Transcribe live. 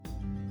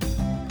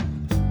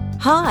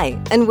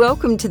Hi, and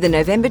welcome to the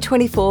November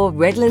 24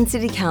 Redlands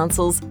City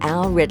Council's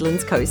Our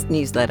Redlands Coast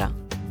newsletter.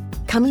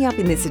 Coming up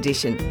in this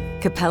edition,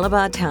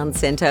 Capalaba Town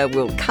Centre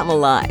will come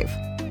alive.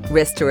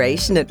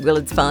 Restoration at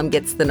Willards Farm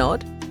gets the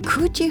nod.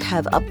 Could you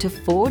have up to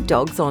 4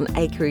 dogs on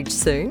acreage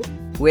soon?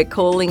 We're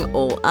calling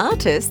all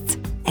artists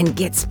and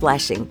get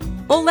splashing.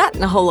 All that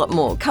and a whole lot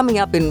more coming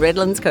up in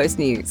Redlands Coast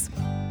News.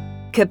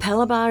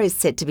 Capalaba is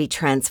set to be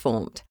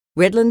transformed.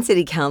 Redlands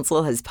City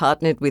Council has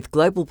partnered with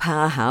global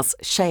powerhouse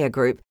Shea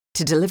Group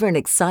to deliver an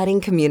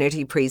exciting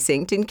community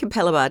precinct in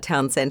Capalaba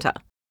Town Centre.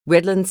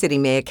 Redlands City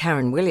Mayor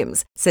Karen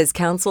Williams says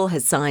Council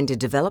has signed a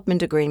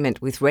development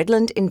agreement with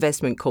Redland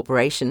Investment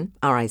Corporation,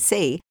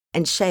 RIC,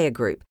 and Shea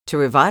Group to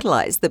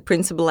revitalise the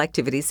principal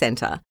activity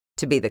centre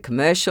to be the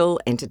commercial,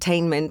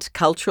 entertainment,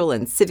 cultural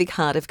and civic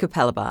heart of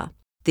Capalaba.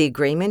 The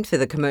agreement for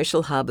the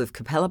commercial hub of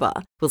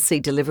Capalaba will see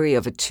delivery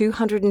of a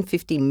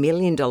 $250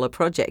 million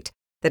project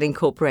that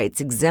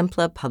incorporates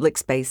exemplar public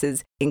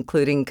spaces,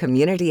 including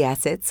community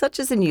assets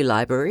such as a new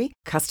library,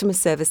 customer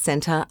service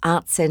centre,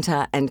 arts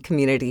centre and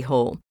community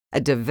hall,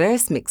 a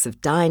diverse mix of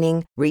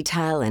dining,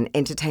 retail and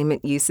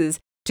entertainment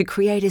uses to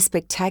create a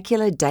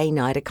spectacular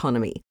day-night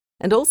economy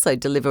and also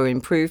deliver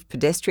improved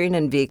pedestrian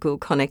and vehicle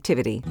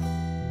connectivity.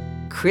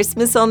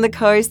 Christmas on the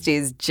coast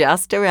is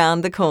just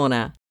around the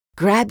corner.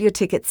 Grab your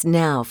tickets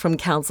now from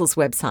Council's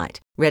website,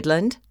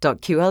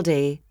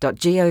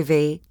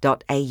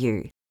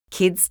 redland.qld.gov.au.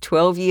 Kids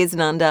 12 years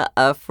and under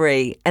are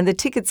free, and the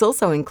tickets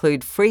also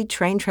include free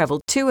train travel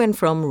to and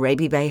from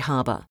Raby Bay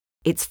Harbour.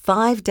 It's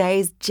 5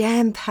 days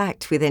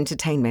jam-packed with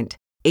entertainment.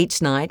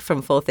 Each night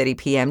from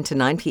 4:30pm to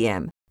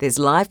 9pm, there's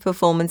live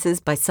performances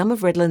by some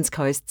of Redlands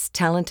Coast's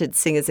talented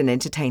singers and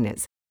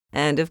entertainers.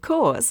 And of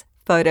course,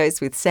 photos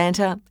with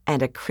Santa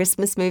and a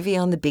Christmas movie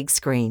on the big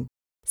screen.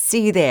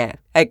 See you there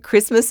at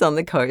Christmas on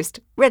the Coast,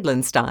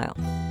 Redlands style.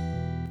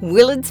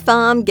 Willards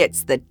Farm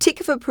gets the tick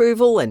of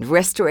approval and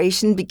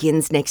restoration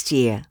begins next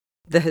year.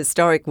 The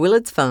historic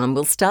Willards Farm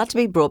will start to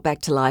be brought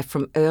back to life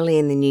from early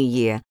in the new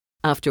year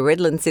after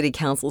Redlands City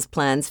Council's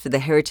plans for the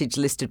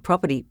heritage-listed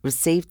property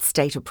received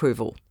state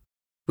approval.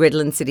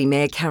 Redlands City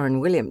Mayor Karen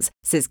Williams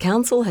says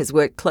Council has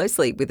worked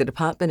closely with the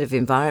Department of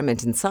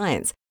Environment and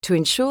Science to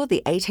ensure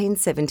the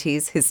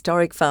 1870s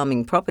historic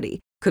farming property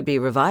could be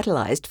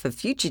revitalised for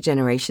future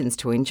generations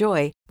to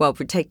enjoy while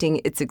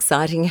protecting its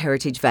exciting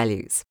heritage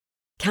values.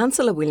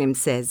 Councillor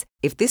Williams says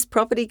if this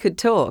property could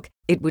talk,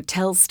 it would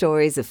tell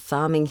stories of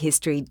farming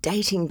history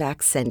dating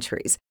back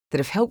centuries that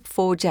have helped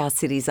forge our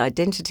city's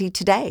identity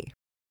today.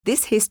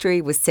 This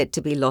history was set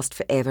to be lost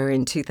forever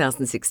in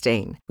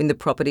 2016 when the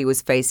property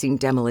was facing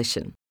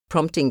demolition,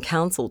 prompting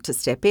Council to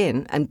step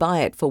in and buy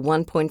it for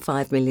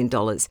 $1.5 million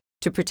to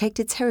protect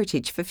its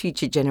heritage for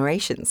future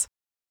generations.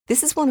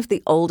 This is one of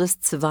the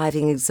oldest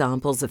surviving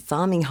examples of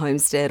farming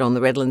homestead on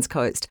the Redlands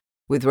Coast,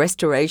 with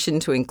restoration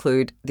to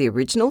include the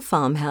original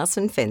farmhouse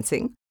and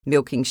fencing,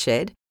 milking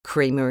shed,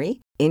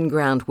 creamery,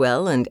 in-ground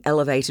well and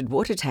elevated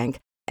water tank,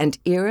 and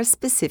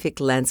era-specific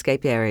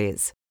landscape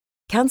areas.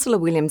 Councillor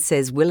Williams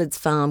says Willards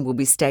Farm will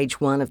be stage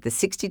 1 of the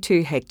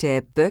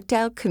 62-hectare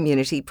Birkdale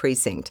Community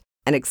Precinct,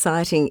 an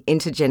exciting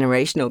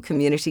intergenerational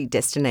community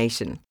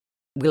destination.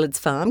 Willards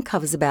Farm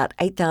covers about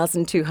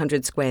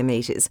 8,200 square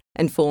metres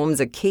and forms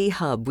a key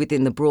hub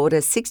within the broader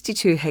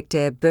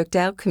 62-hectare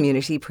Birkdale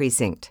Community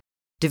Precinct.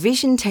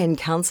 Division 10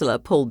 Councillor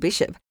Paul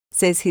Bishop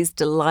says he's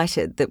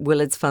delighted that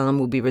Willards Farm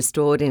will be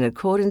restored in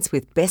accordance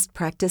with best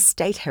practice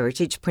state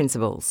heritage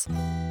principles.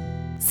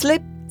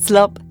 Slip,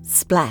 slop,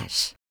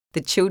 splash. The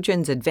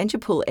children's adventure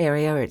pool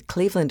area at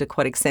Cleveland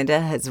Aquatic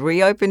Centre has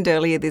reopened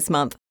earlier this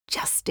month,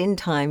 just in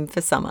time for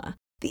summer.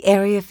 The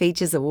area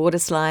features a water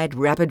slide,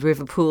 rapid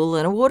river pool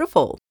and a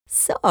waterfall.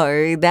 So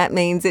that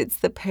means it's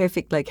the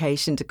perfect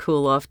location to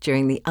cool off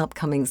during the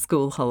upcoming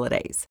school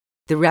holidays.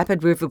 The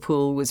rapid river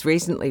pool was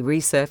recently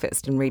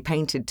resurfaced and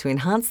repainted to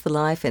enhance the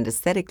life and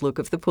aesthetic look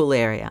of the pool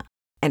area.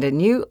 And a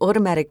new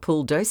automatic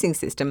pool dosing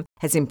system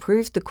has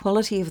improved the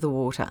quality of the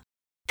water.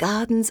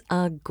 Gardens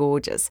are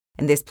gorgeous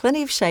and there's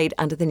plenty of shade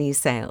under the new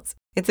sails.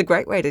 It's a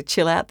great way to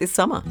chill out this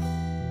summer.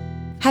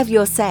 Have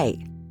your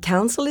say.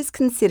 Council is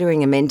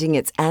considering amending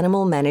its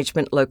animal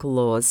management local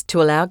laws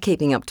to allow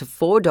keeping up to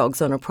 4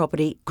 dogs on a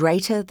property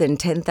greater than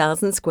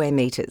 10,000 square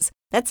metres.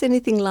 That's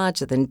anything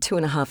larger than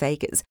 2.5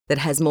 acres that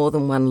has more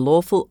than one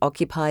lawful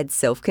occupied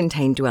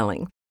self-contained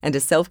dwelling. And a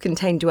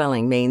self-contained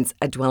dwelling means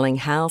a dwelling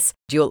house,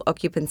 dual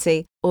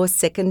occupancy or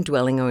second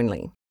dwelling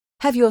only.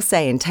 Have your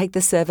say and take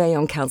the survey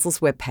on Council's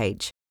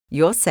webpage,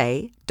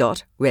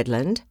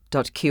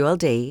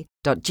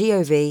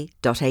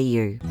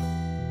 yoursay.redland.qld.gov.au.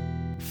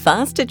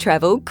 Faster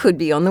travel could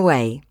be on the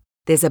way.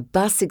 There's a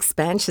bus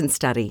expansion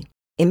study.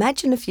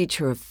 Imagine a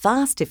future of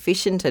fast,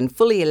 efficient and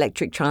fully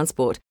electric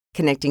transport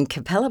connecting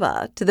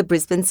Capalaba to the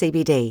Brisbane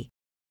CBD.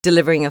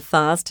 Delivering a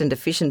fast and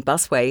efficient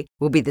busway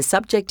will be the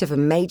subject of a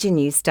major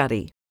new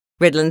study.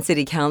 Redlands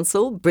City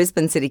Council,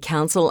 Brisbane City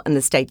Council and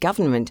the state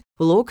government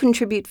will all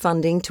contribute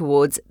funding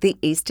towards the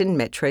Eastern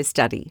Metro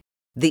study.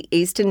 The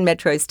Eastern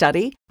Metro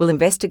study will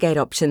investigate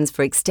options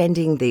for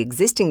extending the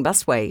existing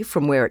busway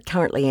from where it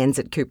currently ends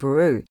at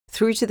Coorparoo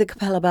through to the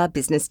Capalaba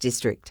Business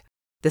District.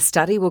 The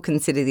study will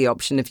consider the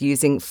option of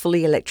using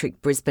fully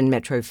electric Brisbane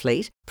Metro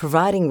fleet,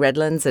 providing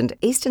Redlands and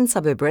eastern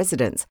suburb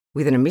residents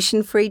with an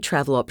emission-free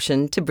travel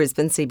option to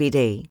Brisbane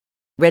CBD.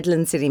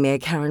 Redlands City Mayor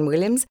Karen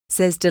Williams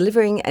says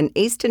delivering an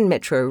Eastern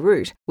Metro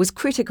route was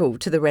critical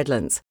to the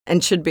Redlands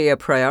and should be a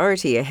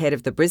priority ahead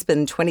of the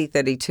Brisbane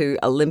 2032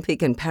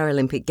 Olympic and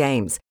Paralympic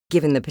Games,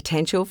 given the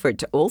potential for it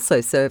to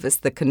also service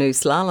the canoe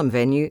slalom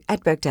venue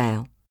at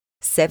Birkdale.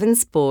 7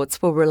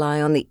 sports will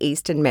rely on the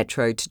Eastern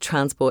Metro to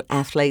transport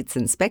athletes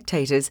and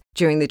spectators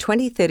during the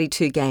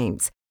 2032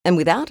 Games, and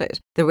without it,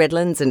 the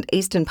Redlands and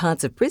eastern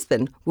parts of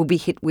Brisbane will be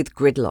hit with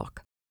gridlock.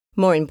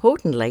 More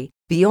importantly,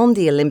 beyond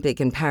the Olympic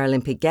and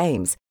Paralympic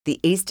Games, the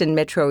Eastern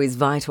Metro is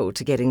vital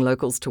to getting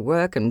locals to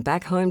work and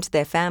back home to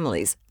their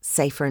families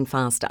safer and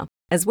faster,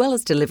 as well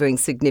as delivering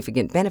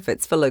significant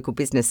benefits for local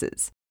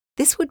businesses.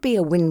 This would be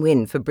a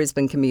win-win for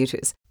Brisbane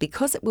commuters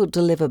because it will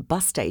deliver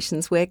bus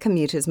stations where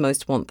commuters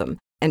most want them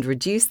and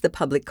reduce the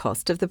public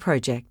cost of the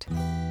project.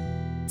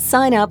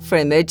 Sign up for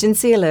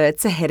emergency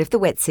alerts ahead of the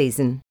wet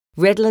season.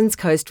 Redlands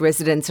Coast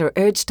residents are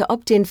urged to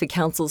opt in for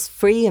Council's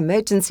free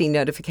emergency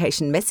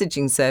notification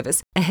messaging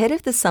service ahead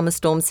of the summer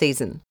storm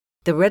season.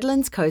 The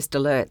Redlands Coast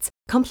alerts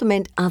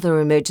complement other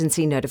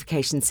emergency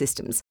notification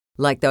systems,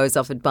 like those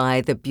offered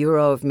by the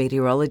Bureau of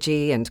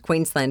Meteorology and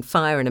Queensland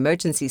Fire and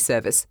Emergency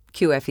Service,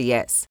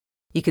 QFES.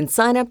 You can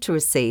sign up to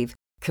receive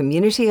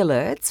community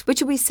alerts,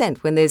 which will be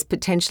sent when there's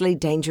potentially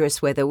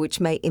dangerous weather which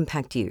may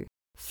impact you.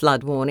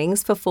 Flood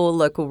warnings for 4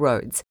 local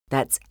roads,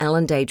 that's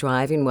Allendale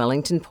Drive in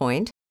Wellington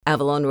Point,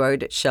 Avalon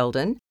Road at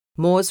Sheldon,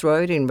 Moores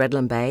Road in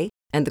Redland Bay,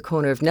 and the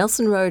corner of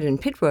Nelson Road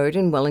and Pitt Road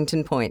in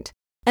Wellington Point,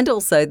 and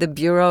also the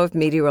Bureau of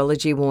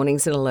Meteorology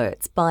warnings and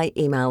alerts by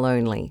email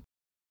only.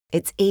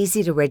 It's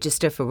easy to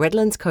register for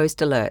Redlands Coast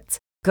alerts.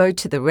 Go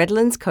to the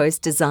Redlands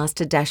Coast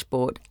Disaster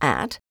Dashboard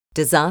at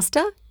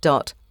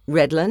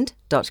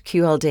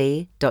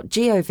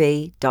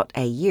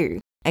disaster.redland.qld.gov.au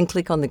and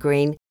click on the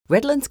green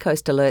Redlands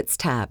Coast Alerts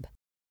tab.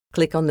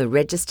 Click on the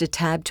Register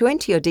tab to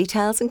enter your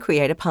details and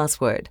create a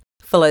password.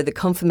 Follow the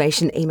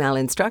confirmation email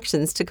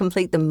instructions to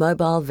complete the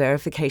mobile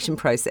verification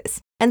process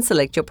and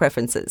select your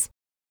preferences.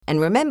 And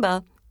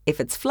remember,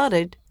 if it's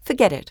flooded,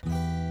 forget it.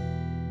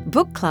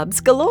 Book clubs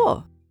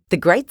galore. The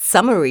Great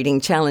Summer Reading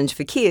Challenge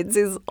for kids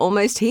is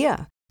almost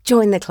here.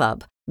 Join the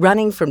club.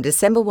 Running from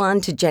December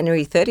 1 to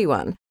January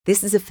 31,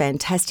 this is a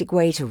fantastic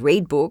way to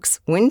read books,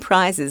 win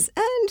prizes,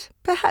 and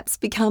perhaps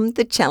become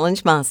the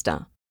challenge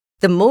master.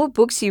 The more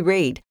books you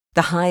read,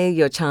 the higher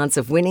your chance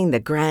of winning the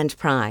grand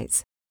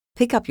prize.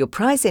 Pick up your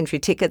prize entry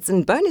tickets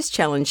and bonus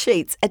challenge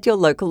sheets at your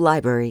local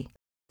library.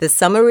 The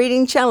Summer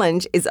Reading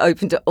Challenge is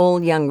open to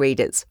all young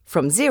readers,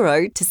 from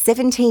 0 to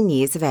 17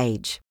 years of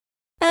age.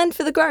 And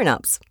for the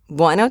grown-ups,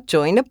 why not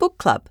join a book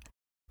club?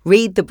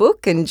 Read the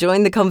book and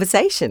join the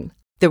conversation.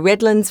 The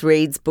Redlands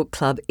Reads Book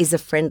Club is a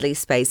friendly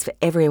space for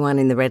everyone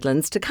in the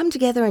Redlands to come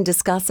together and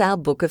discuss our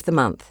book of the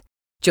month.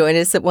 Join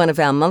us at one of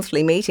our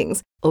monthly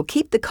meetings or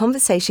keep the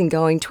conversation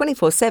going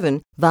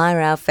 24/7 via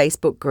our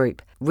Facebook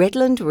group,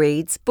 Redland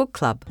Reads Book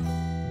Club.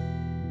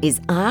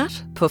 Is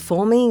art,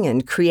 performing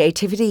and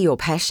creativity your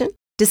passion?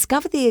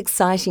 Discover the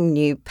exciting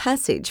new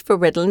Passage for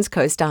Redlands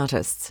Coast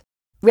artists.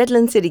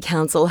 Redlands City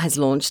Council has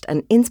launched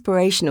an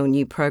inspirational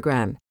new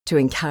program to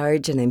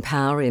encourage and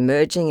empower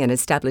emerging and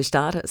established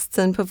artists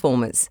and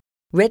performers.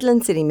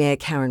 Redlands City Mayor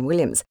Karen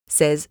Williams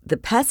says the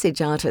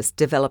Passage Artist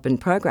Development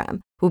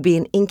Program will be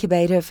an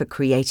incubator for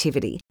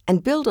creativity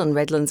and build on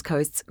Redlands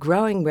Coast's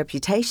growing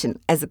reputation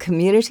as a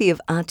community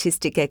of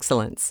artistic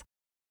excellence.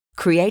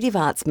 Creative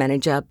Arts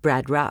Manager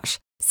Brad Rush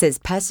says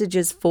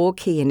Passage's 4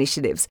 key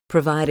initiatives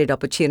provided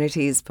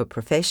opportunities for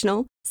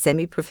professional,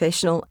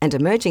 semi-professional and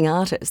emerging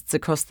artists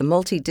across the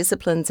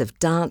multidisciplines of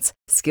dance,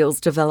 skills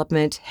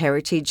development,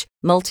 heritage,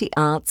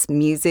 multi-arts,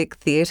 music,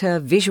 theatre,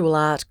 visual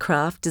art,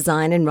 craft,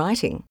 design and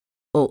writing.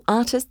 All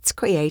artists,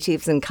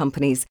 creatives and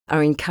companies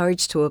are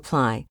encouraged to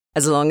apply,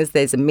 as long as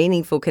there's a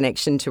meaningful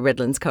connection to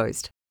Redlands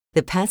Coast.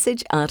 The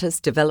Passage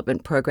Artist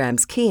Development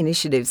Program's key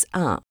initiatives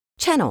are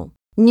Channel,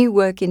 New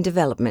Work in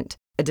Development,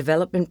 a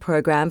development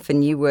program for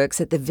new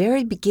works at the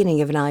very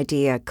beginning of an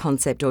idea,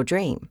 concept or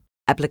dream.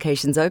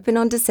 Applications open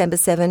on December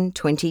 7,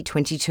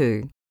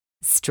 2022.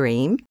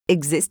 Stream,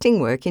 Existing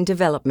Work in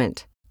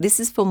Development. This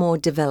is for more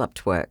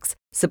developed works,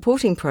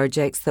 supporting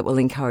projects that will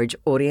encourage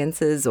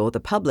audiences or the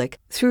public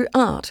through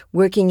art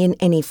working in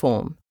any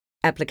form.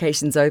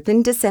 Applications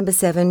open December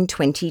 7,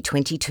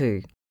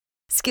 2022.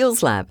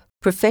 Skills Lab,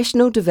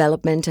 Professional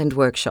Development and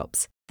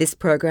Workshops. This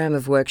program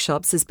of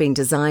workshops has been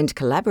designed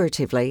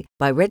collaboratively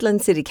by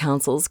Redlands City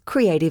Council's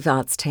Creative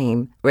Arts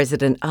team,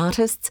 resident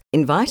artists,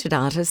 invited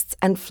artists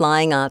and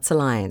Flying Arts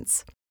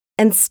Alliance.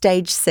 And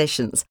Stage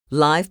Sessions,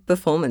 Live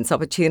Performance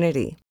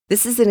Opportunity.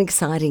 This is an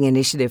exciting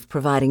initiative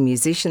providing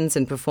musicians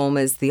and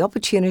performers the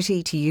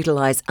opportunity to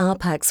utilise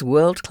RPAC's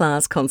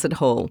world-class concert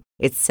hall,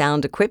 its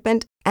sound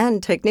equipment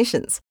and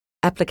technicians.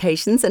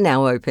 Applications are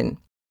now open.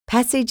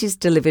 Passage is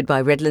delivered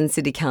by Redlands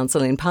City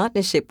Council in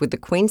partnership with the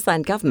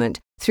Queensland Government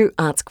through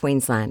Arts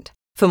Queensland.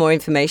 For more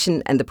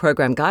information and the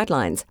program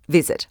guidelines,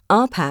 visit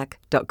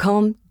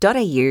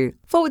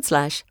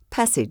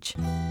rpac.com.au/passage.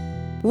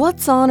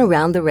 What's on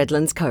around the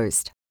Redlands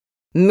Coast?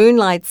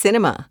 Moonlight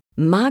Cinema.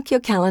 Mark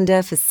your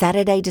calendar for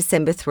Saturday,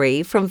 December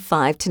 3 from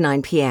 5 to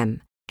 9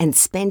 p.m. and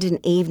spend an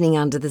evening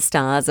under the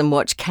stars and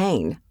watch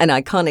Cane, an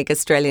iconic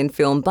Australian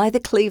film by the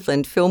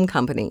Cleveland Film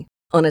Company.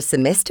 On a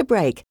semester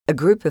break, a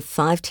group of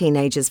 5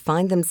 teenagers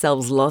find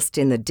themselves lost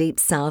in the deep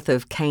south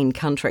of Cane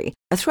country,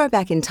 a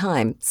throwback in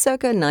time,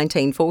 circa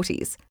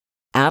 1940s.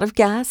 Out of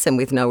gas and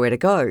with nowhere to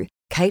go,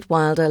 Kate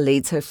Wilder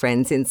leads her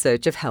friends in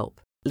search of help.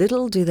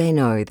 Little do they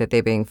know that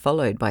they're being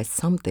followed by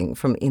something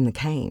from in the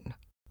cane.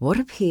 What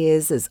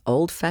appears as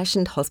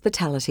old-fashioned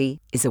hospitality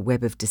is a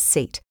web of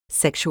deceit,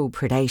 sexual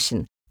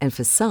predation, and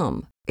for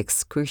some,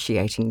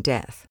 excruciating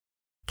death.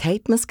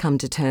 Kate must come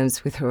to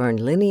terms with her own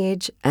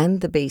lineage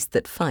and the beast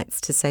that fights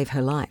to save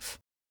her life.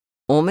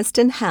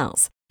 Ormiston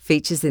House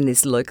features in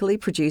this locally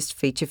produced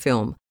feature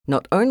film,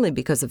 not only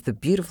because of the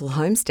beautiful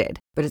homestead,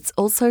 but it's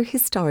also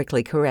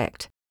historically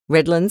correct.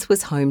 Redlands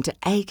was home to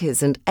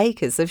acres and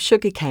acres of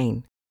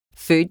sugarcane.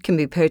 Food can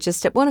be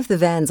purchased at one of the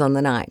vans on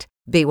the night,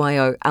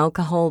 BYO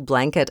alcohol,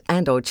 blanket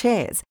and/or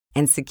chairs,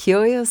 and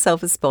secure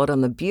yourself a spot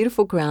on the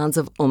beautiful grounds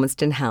of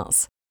Ormiston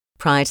House.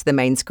 Prior to the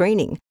main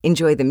screening,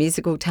 enjoy the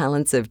musical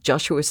talents of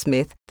Joshua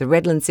Smith, the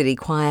Redlands City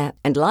Choir,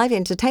 and live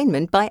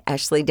entertainment by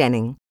Ashley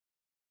Denning.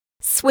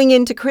 Swing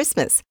into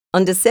Christmas.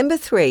 On December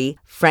 3,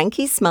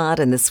 Frankie Smart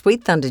and the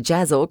Sweet Thunder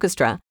Jazz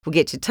Orchestra will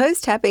get you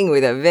toes tapping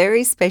with a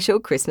very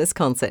special Christmas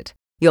concert.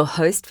 Your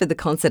host for the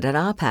concert at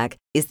RPAC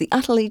is the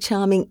utterly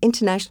charming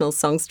international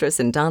songstress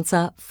and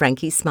dancer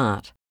Frankie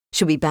Smart.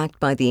 She'll be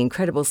backed by the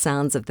incredible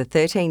sounds of the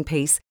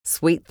 13-piece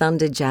Sweet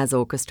Thunder Jazz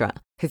Orchestra,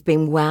 who've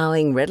been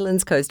wowing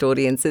Redlands Coast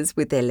audiences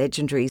with their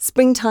legendary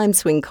springtime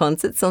swing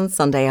concerts on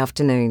Sunday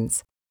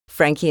afternoons.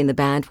 Frankie and the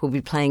band will be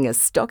playing a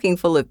stocking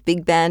full of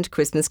big band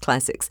Christmas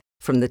classics,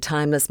 from the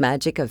timeless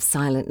magic of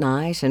Silent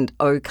Night and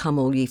O Come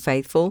All Ye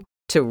Faithful,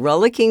 to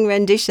rollicking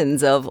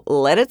renditions of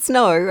Let It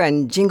Snow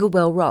and Jingle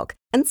Bell Rock,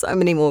 and so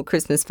many more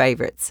Christmas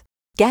favourites.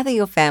 Gather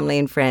your family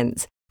and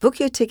friends. Book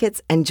your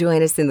tickets and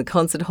join us in the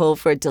concert hall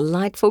for a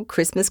delightful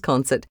Christmas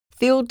concert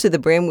filled to the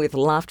brim with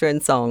laughter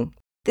and song.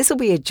 This will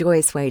be a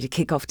joyous way to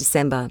kick off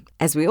December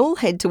as we all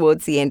head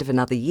towards the end of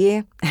another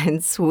year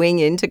and swing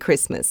into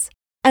Christmas.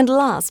 And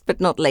last but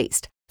not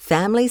least,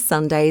 Family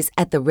Sundays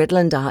at the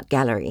Redland Art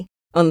Gallery.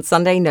 On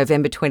Sunday,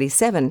 November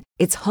 27,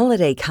 it's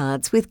holiday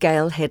cards with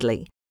Gail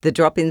Headley. The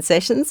drop-in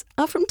sessions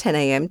are from 10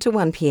 a.m. to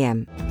 1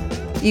 p.m.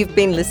 You've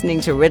been listening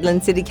to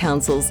Redlands City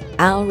Council's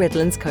Our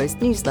Redlands Coast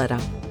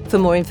newsletter. For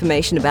more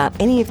information about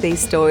any of these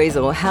stories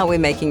or how we're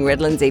making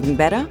Redlands even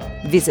better,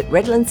 visit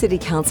Redlands City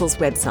Council's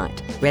website,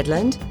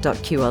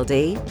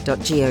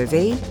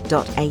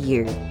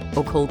 redland.qld.gov.au,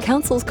 or call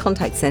Council's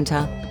Contact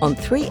Centre on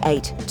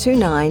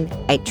 3829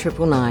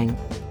 8999.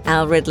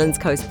 Our Redlands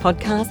Coast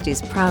podcast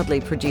is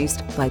proudly produced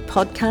by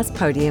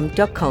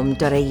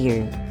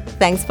podcastpodium.com.au.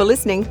 Thanks for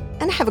listening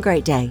and have a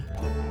great day.